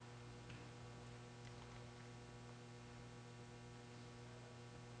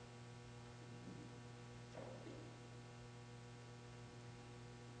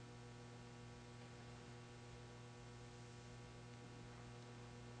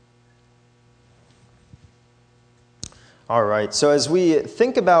All right, so as we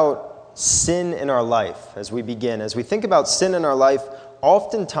think about sin in our life, as we think about sin in our life,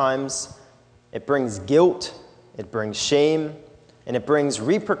 oftentimes it brings guilt, it brings shame, and it brings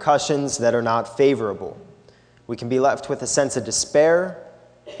repercussions that are not favorable. We can be left with a sense of despair,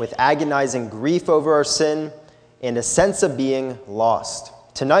 with agonizing grief over our sin, and a sense of being lost.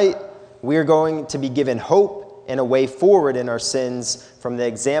 Tonight, we are going to be given hope and a way forward in our sins from the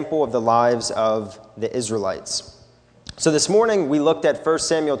example of the lives of the Israelites. So this morning, we looked at 1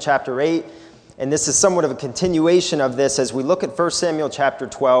 Samuel chapter 8, and this is somewhat of a continuation of this as we look at 1 Samuel chapter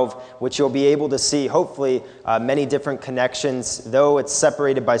 12, which you'll be able to see, hopefully, many different connections. Though it's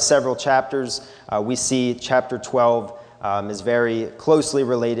separated by several chapters, we see chapter 12 is very closely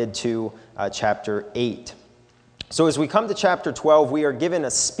related to chapter 8. So as we come to chapter 12, we are given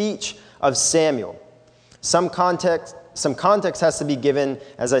a speech of Samuel. Some context has to be given,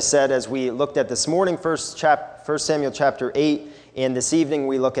 as I said, as we looked at this morning, 1 Samuel chapter 8, and this evening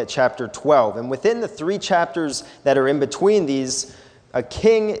we look at chapter 12. And within the three chapters that are in between these, a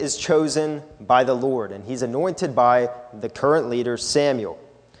king is chosen by the Lord, and he's anointed by the current leader, Samuel.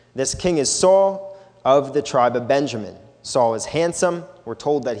 This king is Saul of the tribe of Benjamin. Saul is handsome. We're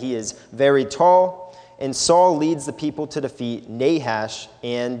told that he is very tall, and Saul leads the people to defeat Nahash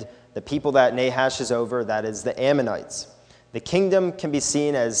and the people that Nahash is over, that is the Ammonites. The kingdom can be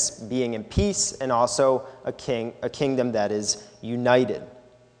seen as being in peace and also a kingdom that is united.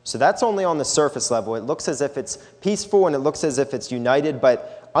 So that's only on the surface level. It looks as if it's peaceful and it looks as if it's united,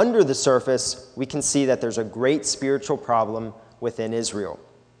 but under the surface, we can see that there's a great spiritual problem within Israel.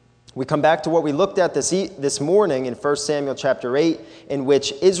 We come back to what we looked at this morning in 1 Samuel chapter 8, in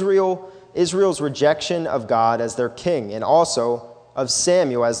which Israel's rejection of God as their king and also of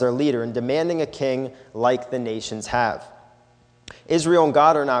Samuel as their leader and demanding a king like the nations have. Israel and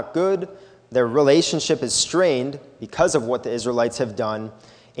God are not good. Their relationship is strained because of what the Israelites have done,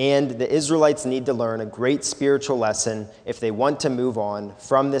 and the Israelites need to learn a great spiritual lesson if they want to move on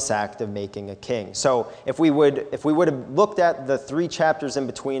from this act of making a king. So if we would have looked at the three chapters in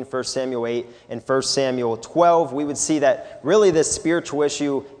between 1 Samuel 8 and 1 Samuel 12, we would see that really this spiritual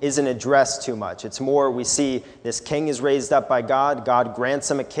issue isn't addressed too much. It's more we see this king is raised up by God, God grants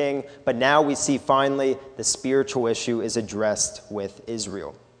him a king, but now we see finally the spiritual issue is addressed with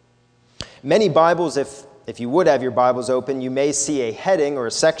Israel. Many Bibles, if you would have your Bibles open, you may see a heading or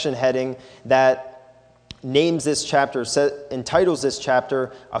a section heading that names this chapter, entitles this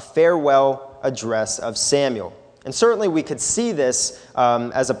chapter, A Farewell Address of Samuel. And certainly we could see this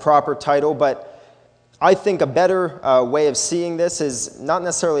as a proper title, but I think a better way of seeing this is not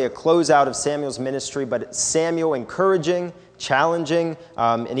necessarily a closeout of Samuel's ministry, but Samuel encouraging, challenging,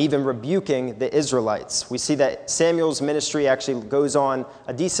 and even rebuking the Israelites. We see that Samuel's ministry actually goes on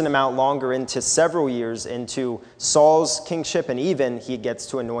a decent amount longer into several years into Saul's kingship, and even he gets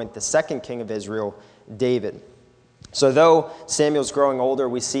to anoint the second king of Israel, David. So though Samuel's growing older,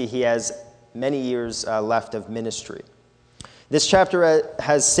 we see he has many years left of ministry. This chapter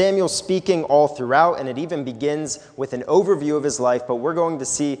has Samuel speaking all throughout, and it even begins with an overview of his life, but we're going to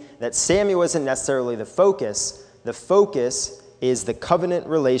see that Samuel isn't necessarily the focus. The focus is the covenant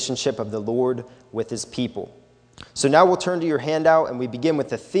relationship of the Lord with his people. So now we'll turn to your handout, and we begin with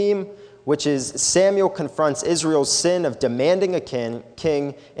the theme, which is Samuel confronts Israel's sin of demanding a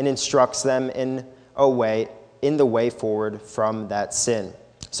king and instructs them in the way forward from that sin.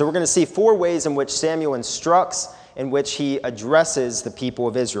 So we're going to see four ways in which Samuel instructs, in which he addresses the people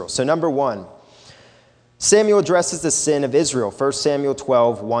of Israel. So number one, Samuel addresses the sin of Israel, 1 Samuel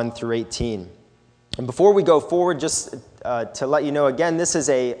 12, 1 through 18. And before we go forward, just to let you know again, this is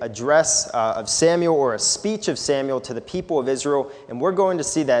an address of Samuel or a speech of Samuel to the people of Israel. And we're going to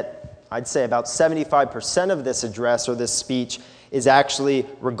see that I'd say about 75% of this address or this speech is actually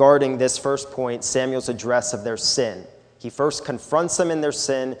regarding this first point, Samuel's address of their sin. He first confronts them in their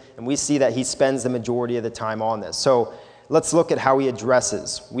sin, and we see that he spends the majority of the time on this. So let's look at how he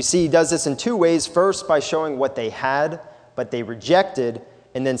addresses. We see he does this in two ways. First, by showing what they had, but they rejected.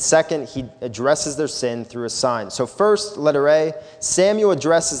 And then second, he addresses their sin through a sign. So first, letter A, Samuel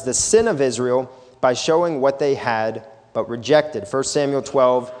addresses the sin of Israel by showing what they had, but rejected. 1 Samuel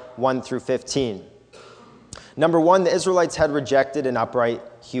 12, 1 through 15. Number one, the Israelites had rejected an upright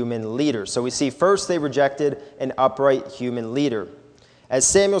human leader. So we see first they rejected an upright human leader. As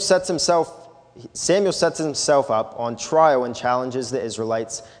Samuel sets himself up on trial and challenges the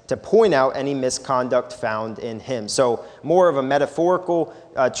Israelites to point out any misconduct found in him. So more of a metaphorical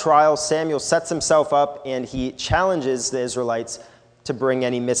trial. Samuel sets himself up and he challenges the Israelites to bring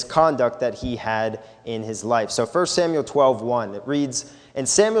any misconduct that he had in his life. So 1 Samuel 12:1, it reads, "And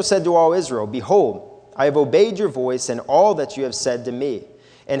Samuel said to all Israel, Behold, I have obeyed your voice and all that you have said to me,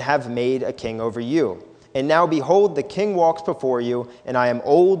 and have made a king over you. And now, behold, the king walks before you, and I am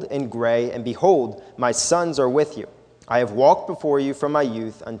old and gray, and behold, my sons are with you. I have walked before you from my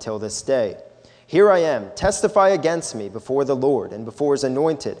youth until this day. Here I am, testify against me before the Lord and before his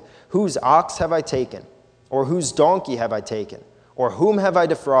anointed. Whose ox have I taken? Or whose donkey have I taken? Or whom have I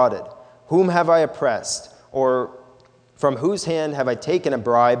defrauded? Whom have I oppressed? Or from whose hand have I taken a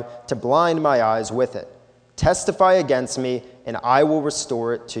bribe to blind my eyes with it? Testify against me, and I will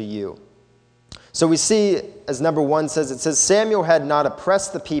restore it to you. So we see, as number 1 says, it says, Samuel had not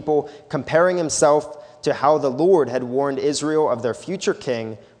oppressed the people, comparing himself to how the Lord had warned Israel of their future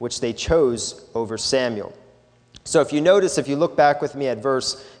king, which they chose over Samuel. So if you notice, if you look back with me at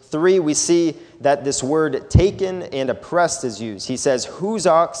verse 3, we see that this word taken and oppressed is used. He says, whose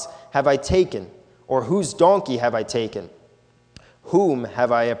ox have I taken? Or whose donkey have I taken? Whom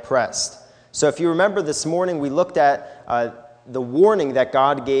have I oppressed? So if you remember this morning, we looked at the warning that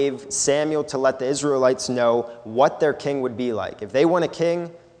God gave Samuel to let the Israelites know what their king would be like. If they want a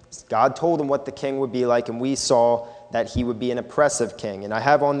king, God told them what the king would be like, and we saw that he would be an oppressive king. And I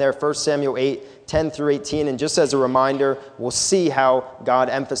have on there 1 Samuel 8, 10 through 18, and just as a reminder, we'll see how God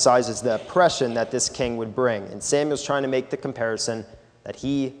emphasizes the oppression that this king would bring. And Samuel's trying to make the comparison that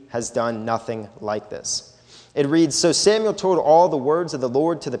he has done nothing like this. It reads, So Samuel told all the words of the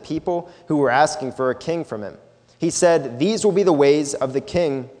Lord to the people who were asking for a king from him. He said, These will be the ways of the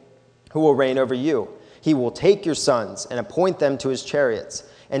king who will reign over you. He will take your sons and appoint them to his chariots,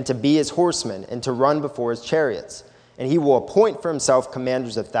 and to be his horsemen, and to run before his chariots. And he will appoint for himself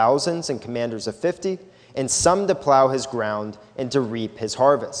commanders of thousands and commanders of 50, and some to plow his ground and to reap his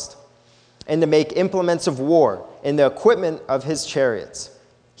harvest, and to make implements of war and the equipment of his chariots.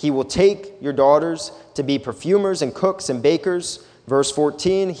 He will take your daughters to be perfumers and cooks and bakers. Verse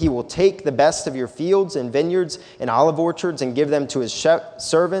 14, he will take the best of your fields and vineyards and olive orchards and give them to his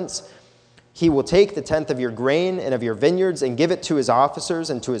servants. He will take the tenth of your grain and of your vineyards and give it to his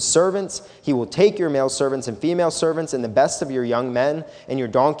officers and to his servants. He will take your male servants and female servants and the best of your young men and your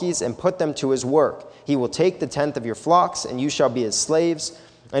donkeys and put them to his work. He will take the tenth of your flocks, and you shall be his slaves.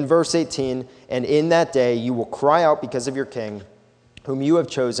 And verse 18, and in that day you will cry out because of your king, whom you have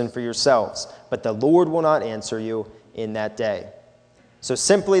chosen for yourselves. But the Lord will not answer you in that day. So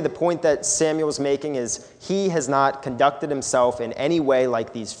simply the point that Samuel is making is he has not conducted himself in any way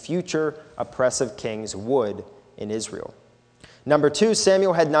like these future oppressive kings would in Israel. Number 2,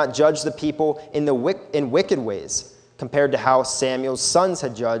 Samuel had not judged the people in wicked ways compared to how Samuel's sons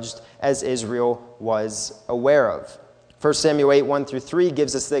had judged, as Israel was aware of. 1 Samuel 8, 1 through 3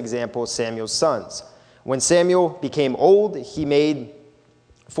 gives us the example of Samuel's sons. When Samuel became old, he made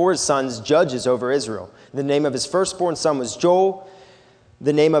for his sons judges over Israel. The name of his firstborn son was Joel.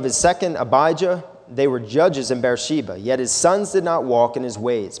 The name of his second, Abijah. They were judges in Beersheba. Yet his sons did not walk in his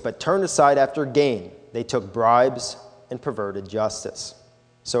ways, but turned aside after gain. They took bribes and perverted justice.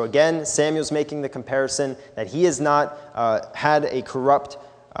 So again, Samuel's making the comparison that he has not had a corrupt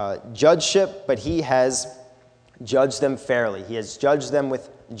judgeship, but he has judged them fairly. He has judged them with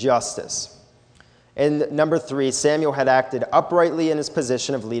justice. And number 3, Samuel had acted uprightly in his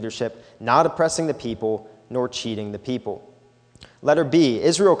position of leadership, not oppressing the people, nor cheating the people. Letter B,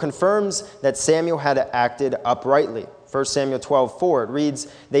 Israel confirms that Samuel had acted uprightly. 1 Samuel 12:4, it reads,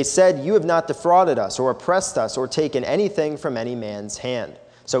 They said, You have not defrauded us, or oppressed us, or taken anything from any man's hand.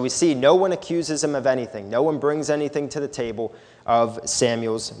 So we see no one accuses him of anything. No one brings anything to the table of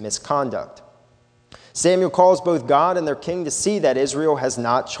Samuel's misconduct. Samuel calls both God and their king to see that Israel has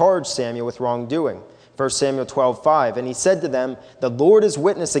not charged Samuel with wrongdoing. 1 Samuel 12:5, And he said to them, The Lord is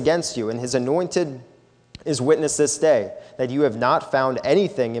witness against you, and his anointed is witness this day, that you have not found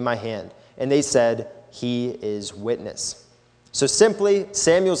anything in my hand. And they said, He is witness. So simply,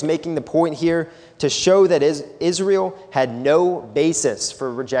 Samuel's making the point here to show that Israel had no basis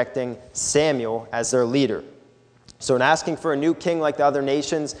for rejecting Samuel as their leader. So in asking for a new king like the other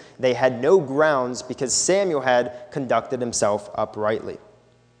nations, they had no grounds because Samuel had conducted himself uprightly.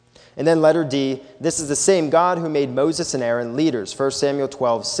 And then letter D, this is the same God who made Moses and Aaron leaders. 1 Samuel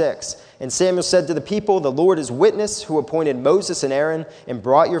 12:6. And Samuel said to the people, The Lord is witness, who appointed Moses and Aaron and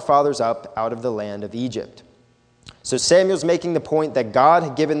brought your fathers up out of the land of Egypt. So Samuel's making the point that God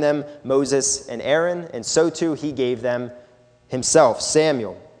had given them Moses and Aaron, and so too he gave them himself,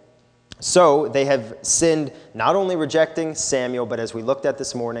 Samuel. So they have sinned, not only rejecting Samuel, but as we looked at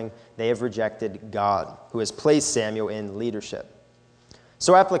this morning, they have rejected God, who has placed Samuel in leadership.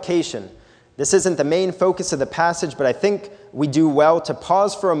 So application. This isn't the main focus of the passage, but I think we do well to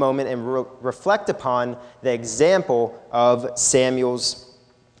pause for a moment and reflect upon the example of Samuel's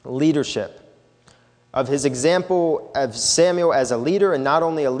leadership. of his example of Samuel as a leader, and not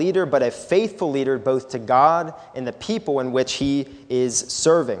only a leader, but a faithful leader both to God and the people in which he is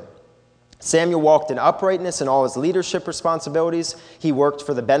serving. Samuel walked in uprightness in all his leadership responsibilities. He worked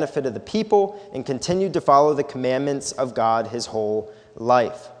for the benefit of the people and continued to follow the commandments of God his whole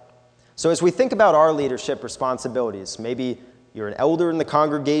life. So as we think about our leadership responsibilities, maybe you're an elder in the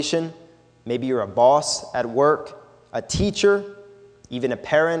congregation, maybe you're a boss at work, a teacher, even a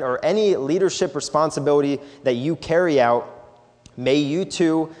parent, or any leadership responsibility that you carry out, may you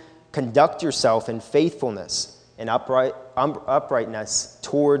too conduct yourself in faithfulness and uprightness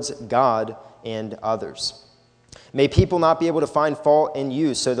towards God and others. May people not be able to find fault in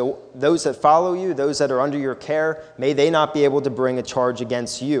you, so those that follow you, those that are under your care, may they not be able to bring a charge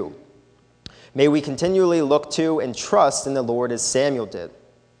against you. May we continually look to and trust in the Lord as Samuel did.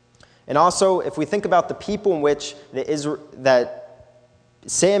 And also, if we think about the people in which that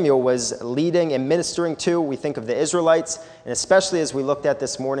Samuel was leading and ministering to, we think of the Israelites, and especially as we looked at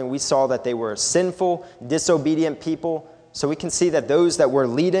this morning, we saw that they were a sinful, disobedient people. So we can see that those that we're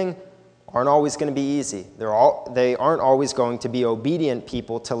leading aren't always going to be easy. They aren't always going to be obedient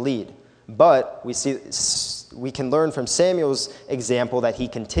people to lead. But we can learn from Samuel's example that he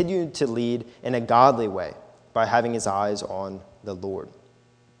continued to lead in a godly way by having his eyes on the Lord.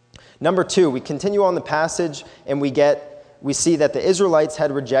 Number 2, we continue on the passage and we see that the Israelites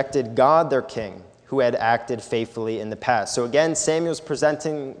had rejected God, their king, who had acted faithfully in the past. So again, Samuel's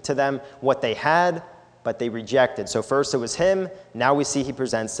presenting to them what they had, but they rejected. So first it was him. Now we see he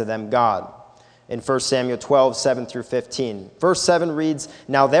presents to them God. In 1 Samuel 12, 7 through 15. Verse 7 reads,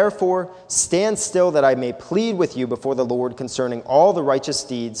 "Now therefore stand still that I may plead with you before the Lord concerning all the righteous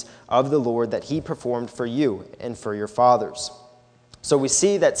deeds of the Lord that he performed for you and for your fathers." So we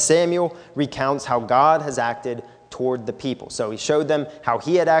see that Samuel recounts how God has acted toward the people. So he showed them how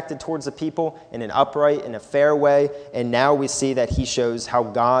he had acted towards the people in an upright and a fair way, and now we see that he shows how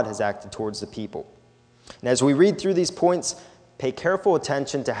God has acted towards the people. And as we read through these points, pay careful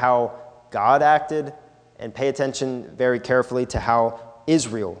attention to how God acted and pay attention very carefully to how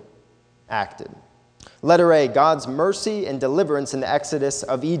Israel acted. Letter A, God's mercy and deliverance in the exodus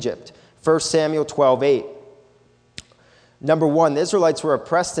of Egypt. 1 Samuel 12:8. Number 1, the Israelites were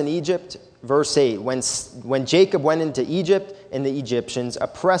oppressed in Egypt. Verse 8, when Jacob went into Egypt and the Egyptians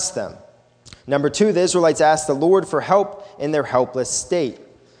oppressed them. Number 2, the Israelites asked the Lord for help in their helpless state.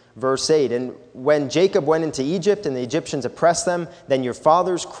 Verse 8, and when Jacob went into Egypt and the Egyptians oppressed them, then your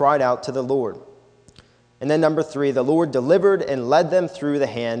fathers cried out to the Lord. And then number 3, the Lord delivered and led them through the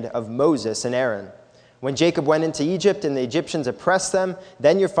hand of Moses and Aaron. When Jacob went into Egypt and the Egyptians oppressed them,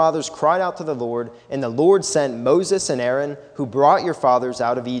 then your fathers cried out to the Lord, and the Lord sent Moses and Aaron, who brought your fathers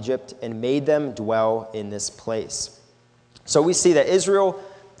out of Egypt and made them dwell in this place. So we see that Israel,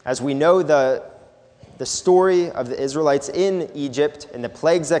 as we know the story of the Israelites in Egypt and the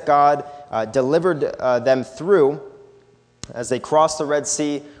plagues that God delivered them through as they crossed the Red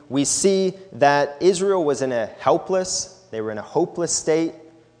Sea, we see that Israel was in a helpless, they were in a hopeless state.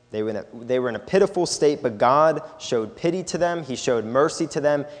 They were in a pitiful state, but God showed pity to them, he showed mercy to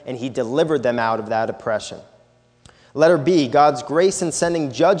them, and he delivered them out of that oppression. Letter B, God's grace in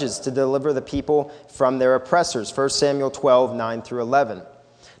sending judges to deliver the people from their oppressors. 1 Samuel 12, 9 through 11.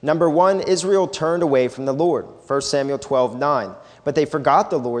 Number 1, Israel turned away from the Lord. 1 Samuel 12, 9. But they forgot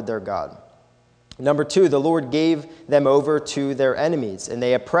the Lord their God. Number 2, the Lord gave them over to their enemies, and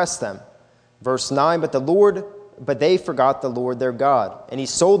they oppressed them. Verse 9, But they forgot the Lord their God, and he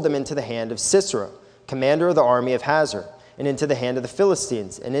sold them into the hand of Sisera, commander of the army of Hazor, and into the hand of the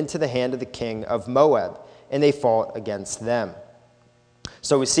Philistines, and into the hand of the king of Moab, and they fought against them.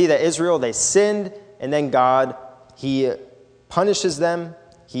 So we see that Israel, they sinned, and then God, he punishes them.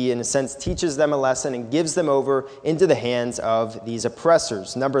 He, in a sense, teaches them a lesson and gives them over into the hands of these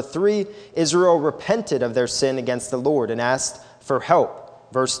oppressors. Number 3, Israel repented of their sin against the Lord and asked for help.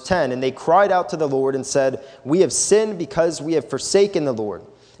 Verse 10, and they cried out to the Lord and said, we have sinned because we have forsaken the Lord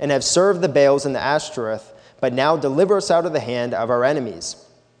and have served the Baals and the Ashtoreth, but now deliver us out of the hand of our enemies,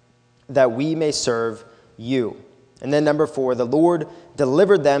 that we may serve you. And then number 4, the Lord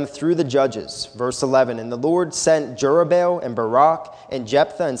delivered them through the judges. Verse 11, and the Lord sent Jerubbaal and Barak and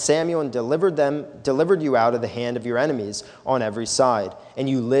Jephthah and Samuel and delivered you out of the hand of your enemies on every side, and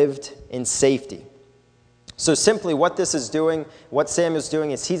you lived in safety. So simply what this is doing, what Samuel's doing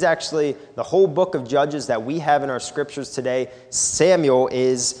is he's actually, the whole book of Judges that we have in our scriptures today, Samuel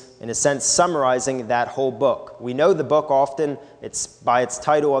is, in a sense, summarizing that whole book. We know the book often, it's by its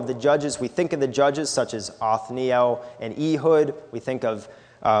title of the Judges. We think of the Judges such as Othniel and Ehud. We think of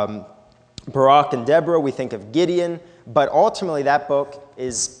Barak and Deborah. We think of Gideon. But ultimately, that book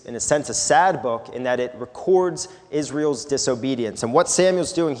is, in a sense, a sad book in that it records Israel's disobedience. And what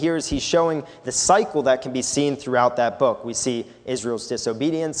Samuel's doing here is he's showing the cycle that can be seen throughout that book. We see Israel's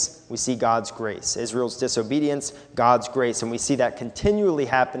disobedience, we see God's grace. Israel's disobedience, God's grace. And we see that continually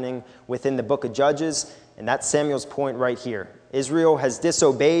happening within the book of Judges. And that's Samuel's point right here. Israel has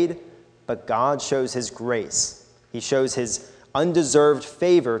disobeyed, but God shows his grace. He shows his undeserved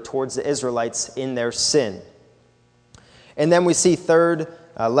favor towards the Israelites in their sin. And then we see third,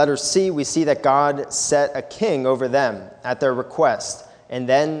 letter C, we see that God set a king over them at their request. And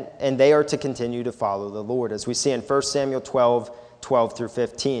they are to continue to follow the Lord, as we see in 1 Samuel 12 through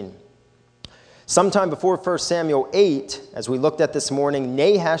 15. Sometime before 1 Samuel 8, as we looked at this morning,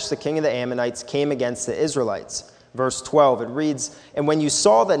 Nahash, the king of the Ammonites, came against the Israelites. Verse 12, it reads, "And when you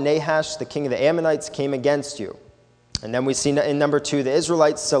saw that Nahash, the king of the Ammonites, came against you." And then we see in number 2, the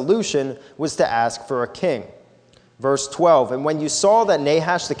Israelites' solution was to ask for a king. Verse 12, "And when you saw that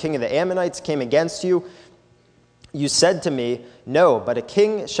Nahash, the king of the Ammonites, came against you, you said to me, 'No, but a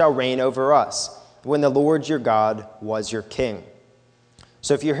king shall reign over us,' when the Lord your God was your king."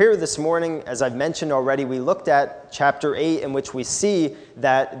 So if you're here this morning, as I've mentioned already, we looked at chapter 8 in which we see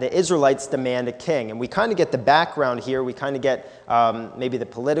that the Israelites demand a king. And we kind of get the background here. We kind of get maybe the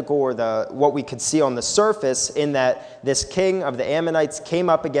political or what we could see on the surface in that this king of the Ammonites came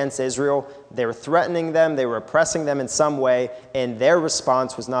up against Israel. They were threatening them. They were oppressing them in some way. And their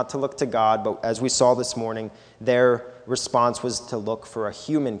response was not to look to God, but as we saw this morning, their response was to look for a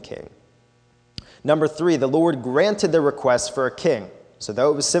human king. Number 3, the Lord granted their request for a king. So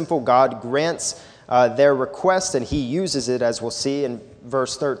though it was sinful, God grants their request, and he uses it, as we'll see in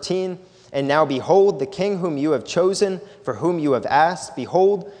verse 13. "And now behold, the king whom you have chosen, for whom you have asked,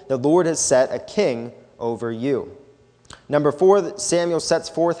 behold, the Lord has set a king over you." Number 4, Samuel sets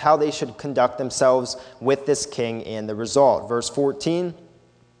forth how they should conduct themselves with this king and the result. Verse 14,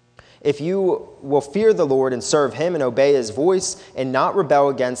 "If you will fear the Lord and serve him and obey his voice and not rebel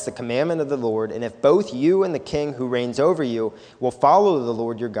against the commandment of the Lord, and if both you and the king who reigns over you will follow the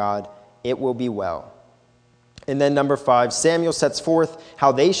Lord your God, it will be well." And then number 5, Samuel sets forth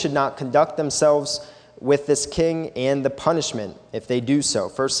how they should not conduct themselves with this king and the punishment if they do so.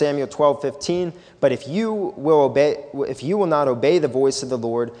 1 Samuel 12:15, "But if you will not obey the voice of the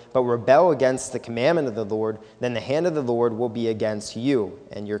Lord, but rebel against the commandment of the Lord, then the hand of the Lord will be against you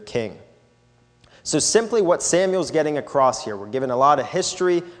and your king." So simply what Samuel's getting across here, we're given a lot of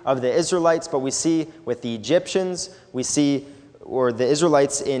history of the Israelites, but we see with the Egyptians, or the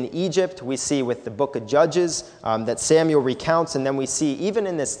Israelites in Egypt, we see with the book of Judges that Samuel recounts, and then we see even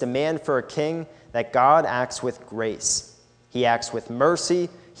in this demand for a king that God acts with grace. He acts with mercy.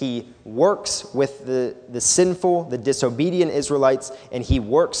 He works with the sinful, the disobedient Israelites, and he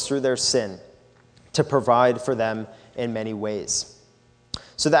works through their sin to provide for them in many ways.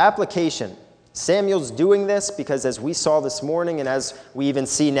 So the application, Samuel's doing this because, as we saw this morning and as we even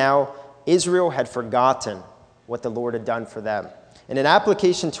see now, Israel had forgotten what the Lord had done for them. And an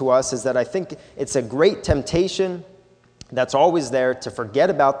application to us is that I think it's a great temptation that's always there to forget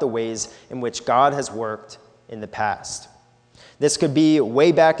about the ways in which God has worked in the past. This could be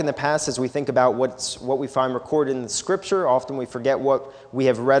way back in the past as we think about what we find recorded in the Scripture. Often we forget what we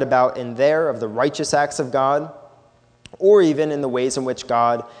have read about in there of the righteous acts of God, or even in the ways in which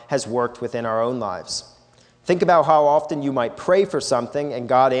God has worked within our own lives. Think about how often you might pray for something and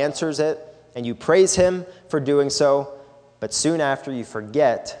God answers it, and you praise him for doing so, but soon after you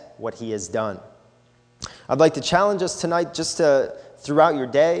forget what he has done. I'd like to challenge us tonight just to, throughout your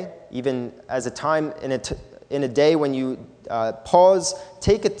day, even as a time in a day when you pause,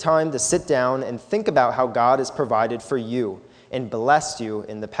 take a time to sit down and think about how God has provided for you and blessed you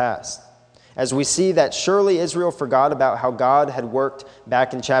in the past. As we see that surely Israel forgot about how God had worked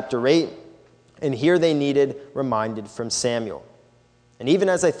back in chapter 8, and here they needed reminded from Samuel. And even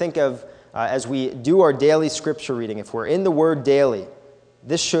as I think of, as we do our daily scripture reading, if we're in the Word daily,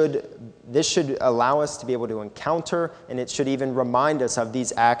 this should allow us to be able to encounter, and it should even remind us of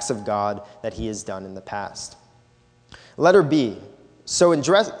these acts of God that he has done in the past. Letter B. So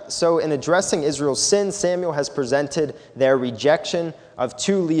in addressing Israel's sin, Samuel has presented their rejection of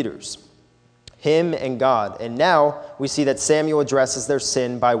two leaders, him and God. And now we see that Samuel addresses their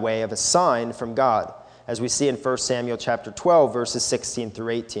sin by way of a sign from God, as we see in 1 Samuel chapter 12, verses 16 through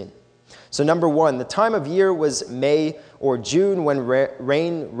 18. So number 1, the time of year was May or June when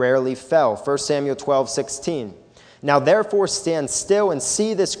rain rarely fell. 1 Samuel 12:16. "Now therefore stand still and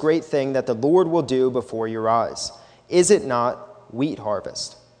see this great thing that the Lord will do before your eyes. Is it not wheat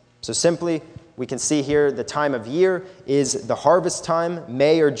harvest?" So simply, we can see here the time of year is the harvest time,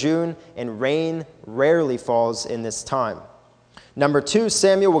 May or June, and rain rarely falls in this time. Number 2,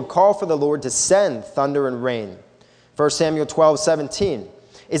 Samuel would call for the Lord to send thunder and rain. 1 Samuel 12:17.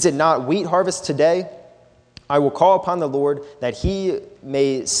 Is it not wheat harvest today? I will call upon the Lord that he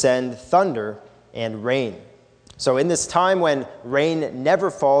may send thunder and rain. So in this time when rain never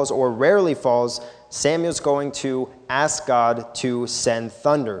falls or rarely falls, Samuel's going to ask God to send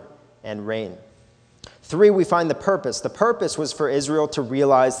thunder and rain. 3, we find the purpose. The purpose was for Israel to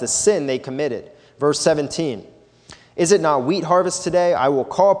realize the sin they committed. Verse 17. Is it not wheat harvest today? I will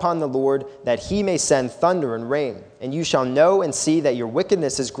call upon the Lord that he may send thunder and rain. And you shall know and see that your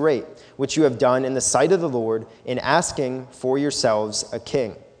wickedness is great, which you have done in the sight of the Lord in asking for yourselves a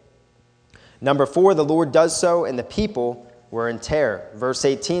king. Number 4, the Lord does so, and the people were in terror. Verse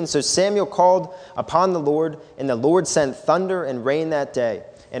 18, so Samuel called upon the Lord, and the Lord sent thunder and rain that day,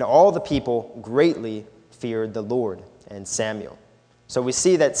 and all the people greatly feared the Lord and Samuel. So we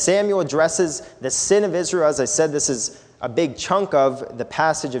see that Samuel addresses the sin of Israel. As I said, this is a big chunk of the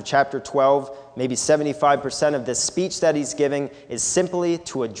passage of chapter 12. Maybe 75% of this speech that he's giving is simply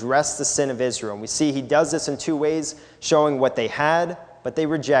to address the sin of Israel. And we see he does this in 2 ways, showing what they had, but they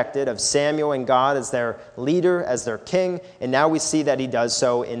rejected, of Samuel and God as their leader, as their king. And now we see that he does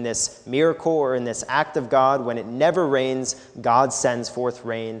so in this miracle or in this act of God. When it never rains, God sends forth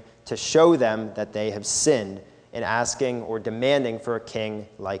rain to show them that they have sinned in asking or demanding for a king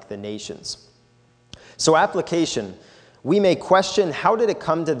like the nations. So application, we may question, how did it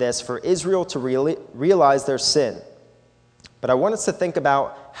come to this for Israel to realize their sin? But I want us to think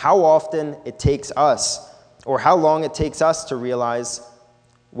about how often it takes us, or how long it takes us to realize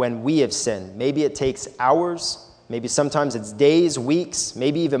when we have sinned. Maybe it takes hours, maybe sometimes it's days, weeks,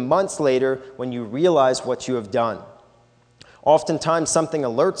 maybe even months later when you realize what you have done. Oftentimes something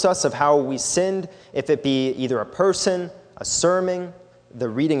alerts us of how we sinned, if it be either a person, a sermon, the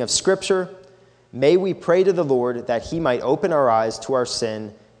reading of Scripture. May we pray to the Lord that he might open our eyes to our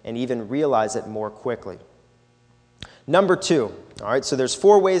sin and even realize it more quickly. Number 2, all right, so there's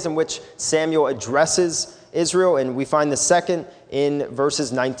 4 ways in which Samuel addresses Israel, and we find the second in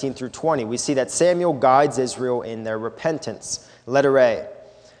verses 19 through 20. We see that Samuel guides Israel in their repentance. Letter A.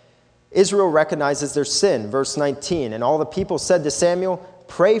 Israel recognizes their sin. Verse 19, and all the people said to Samuel,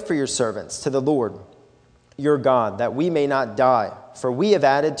 pray for your servants to the Lord your God, that we may not die. For we have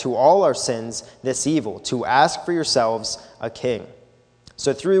added to all our sins this evil, to ask for yourselves a king.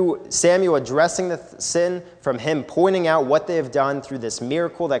 So through Samuel addressing the sin, from him pointing out what they have done through this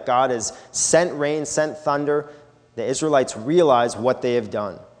miracle that God has sent rain, sent thunder, the Israelites realize what they have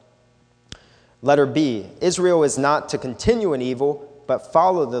done. Letter B, Israel is not to continue in evil, but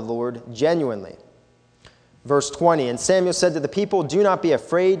follow the Lord genuinely. Verse 20, and Samuel said to the people, do not be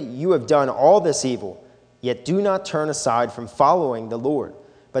afraid, you have done all this evil, yet do not turn aside from following the Lord,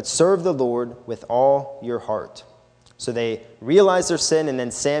 but serve the Lord with all your heart. So they realize their sin, and then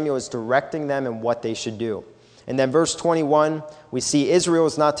Samuel is directing them in what they should do. And then verse 21, we see Israel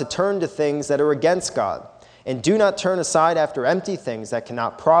is not to turn to things that are against God, and do not turn aside after empty things that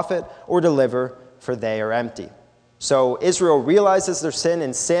cannot profit or deliver, for they are empty. So Israel realizes their sin,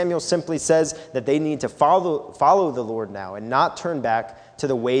 and Samuel simply says that they need to follow the Lord now and not turn back to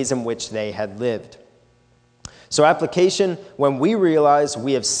the ways in which they had lived. So application, when we realize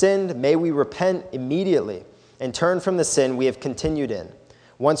we have sinned, may we repent immediately and turn from the sin we have continued in.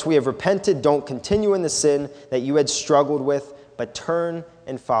 Once we have repented, don't continue in the sin that you had struggled with, but turn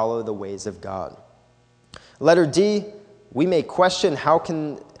and follow the ways of God. Letter D, we may question how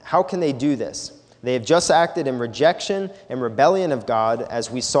can they do this? They have just acted in rejection and rebellion of God, as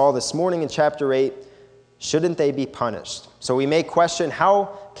we saw this morning in chapter 8. Shouldn't they be punished? So we may question,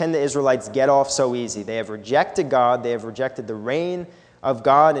 how can the Israelites get off so easy? They have rejected God. They have rejected the reign of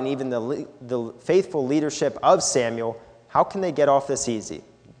God and even the faithful leadership of Samuel. How can they get off this easy?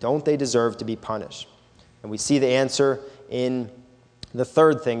 Don't they deserve to be punished? And we see the answer in the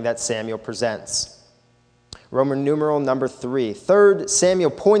third thing that Samuel presents. Roman numeral number 3. Third,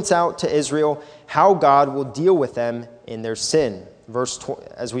 Samuel points out to Israel how God will deal with them in their sin,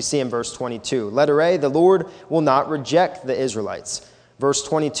 as we see in verse 22. Letter A, the Lord will not reject the Israelites. Verse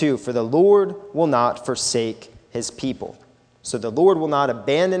 22, for the Lord will not forsake his people. So the Lord will not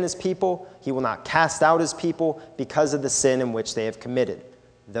abandon his people. He will not cast out his people because of the sin in which they have committed.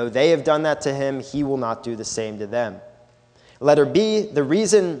 Though they have done that to him, he will not do the same to them. Letter B, the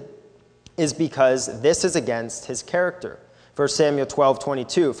reason is because this is against his character. 1 Samuel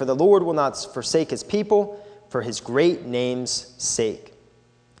 12:22, for the Lord will not forsake his people for his great name's sake.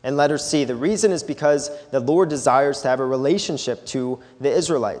 And letter C, the reason is because the Lord desires to have a relationship to the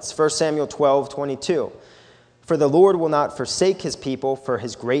Israelites. 1 Samuel 12:22. For the Lord will not forsake his people for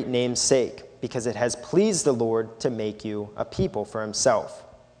his great name's sake, because it has pleased the Lord to make you a people for himself.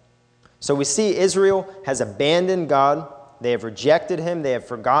 So we see Israel has abandoned God. They have rejected him. They have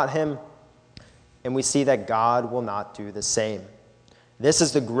forgot him. And we see that God will not do the same. This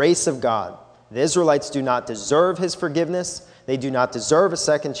is the grace of God. The Israelites do not deserve his forgiveness. They do not deserve a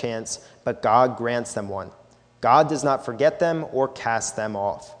second chance, but God grants them one. God does not forget them or cast them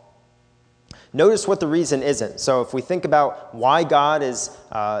off. Notice what the reason isn't. So if we think about why God is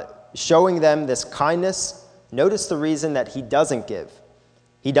showing them this kindness, notice the reason that he doesn't give.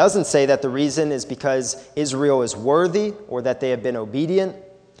 He doesn't say that the reason is because Israel is worthy or that they have been obedient.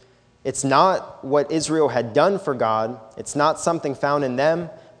 It's not what Israel had done for God. It's not something found in them,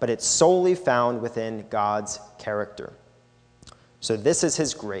 but it's solely found within God's character. So this is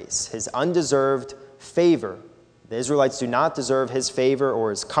his grace, his undeserved favor. The Israelites do not deserve his favor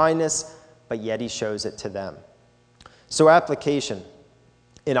or his kindness, but yet he shows it to them. So application.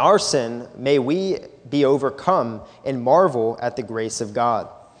 In our sin, may we be overcome and marvel at the grace of God.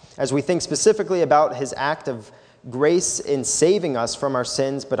 As we think specifically about his act of grace in saving us from our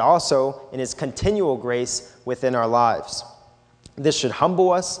sins, but also in his continual grace within our lives. This should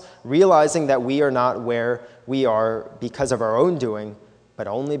humble us, realizing that we are not where we are because of our own doing, but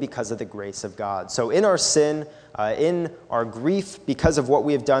only because of the grace of God. So in our sin, in our grief because of what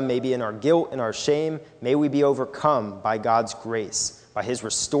we have done, maybe in our guilt and our shame, may we be overcome by God's grace, by his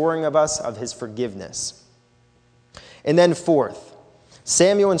restoring of us, of his forgiveness. And then fourth,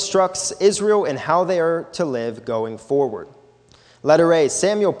 Samuel instructs Israel in how they are to live going forward. Letter A,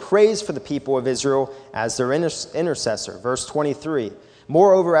 Samuel prays for the people of Israel as their intercessor. Verse 23,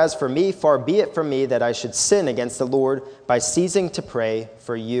 moreover, as for me, far be it from me that I should sin against the Lord by ceasing to pray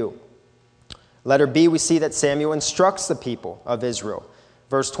for you. Letter B, we see that Samuel instructs the people of Israel.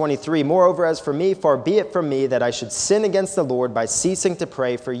 Verse 23, moreover, as for me, far be it from me that I should sin against the Lord by ceasing to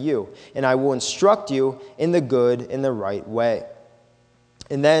pray for you, and I will instruct you in the good, in the right way.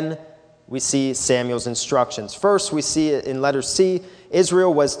 And then we see Samuel's instructions. First, we see in letter C,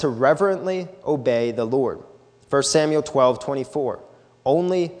 Israel was to reverently obey the Lord. 1 Samuel 12:24,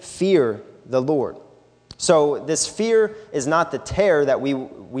 only fear the Lord. So this fear is not the terror that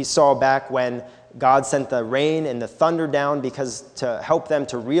we saw back when God sent the rain and the thunder down because to help them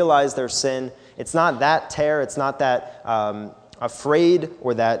to realize their sin. It's not that terror. It's not that afraid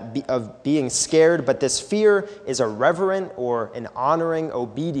or that of being scared, but this fear is a reverent or an honoring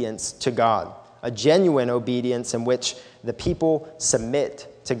obedience to God, a genuine obedience in which the people submit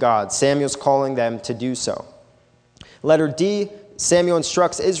to God. Samuel's calling them to do so. Letter D, Samuel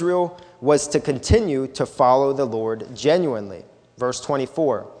instructs Israel was to continue to follow the Lord genuinely. Verse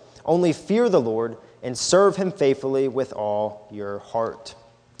 24, only fear the Lord and serve him faithfully with all your heart.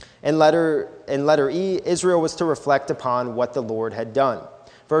 In letter E, Israel was to reflect upon what the Lord had done.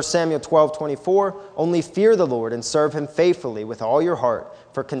 1 Samuel 12:24, only fear the Lord and serve him faithfully with all your heart,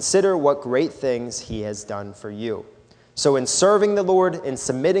 for consider what great things he has done for you. So in serving the Lord, in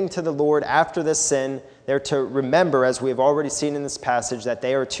submitting to the Lord after this sin, they're to remember, as we have already seen in this passage, that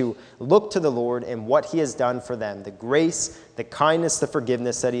they are to look to the Lord and what he has done for them, the grace, the kindness, the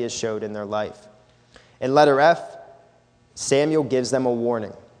forgiveness that he has showed in their life. In letter F, Samuel gives them a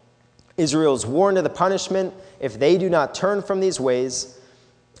warning. Israel is warned of the punishment if they do not turn from these ways,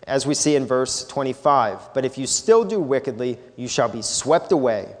 as we see in verse 25. But if you still do wickedly, you shall be swept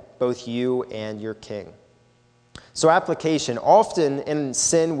away, both you and your king. So application, often in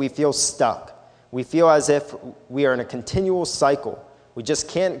sin we feel stuck. We feel as if we are in a continual cycle. We just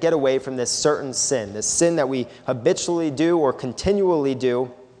can't get away from this certain sin, this sin that we habitually do or continually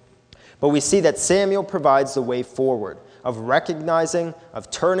do. But we see that Samuel provides the way forward of recognizing,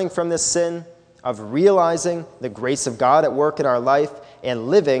 of turning from this sin, of realizing the grace of God at work in our life, and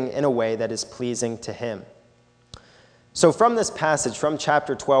living in a way that is pleasing to him. So from this passage, from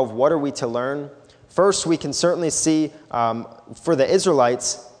chapter 12, what are we to learn? First, we can certainly see for the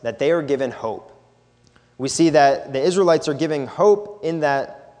Israelites that they are given hope. We see that the Israelites are giving hope in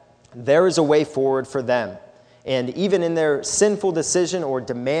that there is a way forward for them. And even in their sinful decision or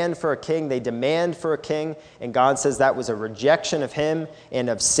demand for a king, they demand for a king, and God says that was a rejection of him and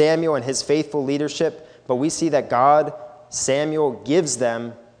of Samuel and his faithful leadership. But we see that God, Samuel, gives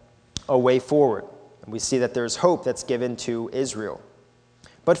them a way forward. And we see that there's hope that's given to Israel.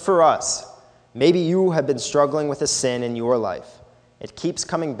 But for us, maybe you have been struggling with a sin in your life. It keeps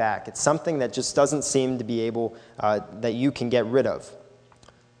coming back. It's something that just doesn't seem to be able, that you can get rid of.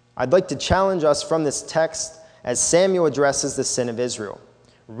 I'd like to challenge us from this text as Samuel addresses the sin of Israel.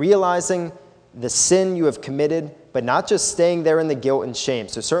 realizing the sin you have committed, but not just staying there in the guilt and shame.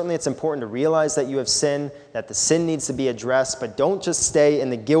 So certainly it's important to realize that you have sinned, that the sin needs to be addressed, but don't just stay in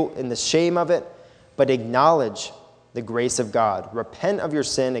the guilt and the shame of it, but acknowledge the grace of God. Repent of your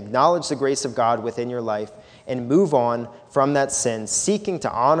sin, acknowledge the grace of God within your life, and move on from that sin, seeking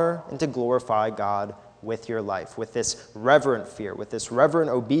to honor and to glorify God with your life, with this reverent fear, with this reverent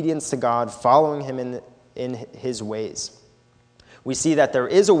obedience to God, following him in his ways. We see that there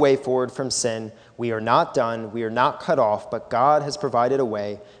is a way forward from sin. We are not done. We are not cut off, but God has provided a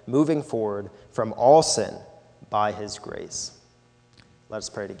way moving forward from all sin by his grace. Let us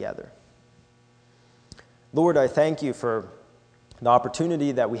pray together. Lord, I thank you for the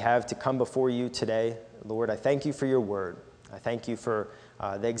opportunity that we have to come before you today. Lord, I thank you for your word. I thank you for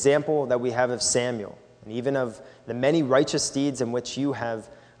the example that we have of Samuel, and even of the many righteous deeds in which you have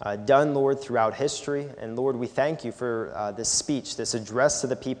done, Lord, throughout history. And Lord, we thank you for this speech, this address to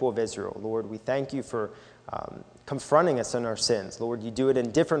the people of Israel. Lord, we thank you for confronting us in our sins. Lord, you do it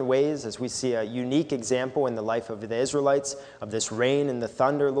in different ways, as we see a unique example in the life of the Israelites, of this rain and the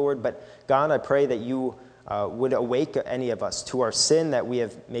thunder, Lord. But God, I pray that you would awake any of us to our sin that we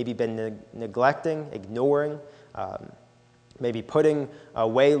have maybe been neglecting, ignoring, maybe putting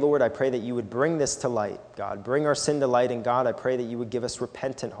away. Lord, I pray that you would bring this to light, God. Bring our sin to light, and God, I pray that you would give us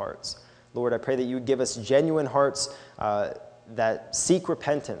repentant hearts. Lord, I pray that you would give us genuine hearts that seek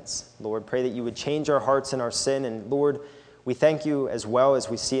repentance. Lord, pray that you would change our hearts in our sin, and Lord, we thank you as well as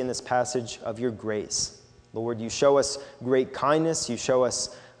we see in this passage of your grace. Lord, you show us great kindness, you show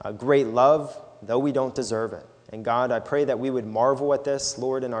us great love, though we don't deserve it. And God, I pray that we would marvel at this,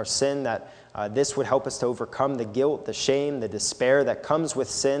 Lord, in our sin, that this would help us to overcome the guilt, the shame, the despair that comes with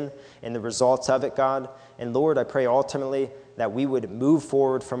sin and the results of it, God. And Lord, I pray ultimately that we would move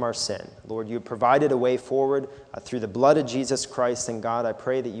forward from our sin. Lord, you have provided a way forward through the blood of Jesus Christ. And God, I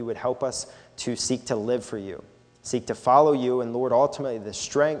pray that you would help us to seek to live for you, seek to follow you. And Lord, ultimately the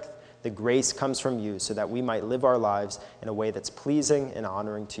strength, the grace comes from you so that we might live our lives in a way that's pleasing and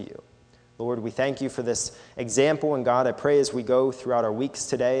honoring to you. Lord, we thank you for this example, and God, I pray as we go throughout our weeks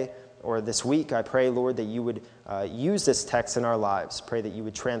today, or this week, I pray, Lord, that you would use this text in our lives. Pray that you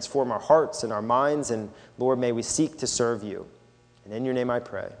would transform our hearts and our minds, and Lord, may we seek to serve you. And in your name I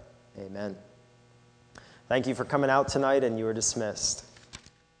pray, amen. Thank you for coming out tonight, and you are dismissed.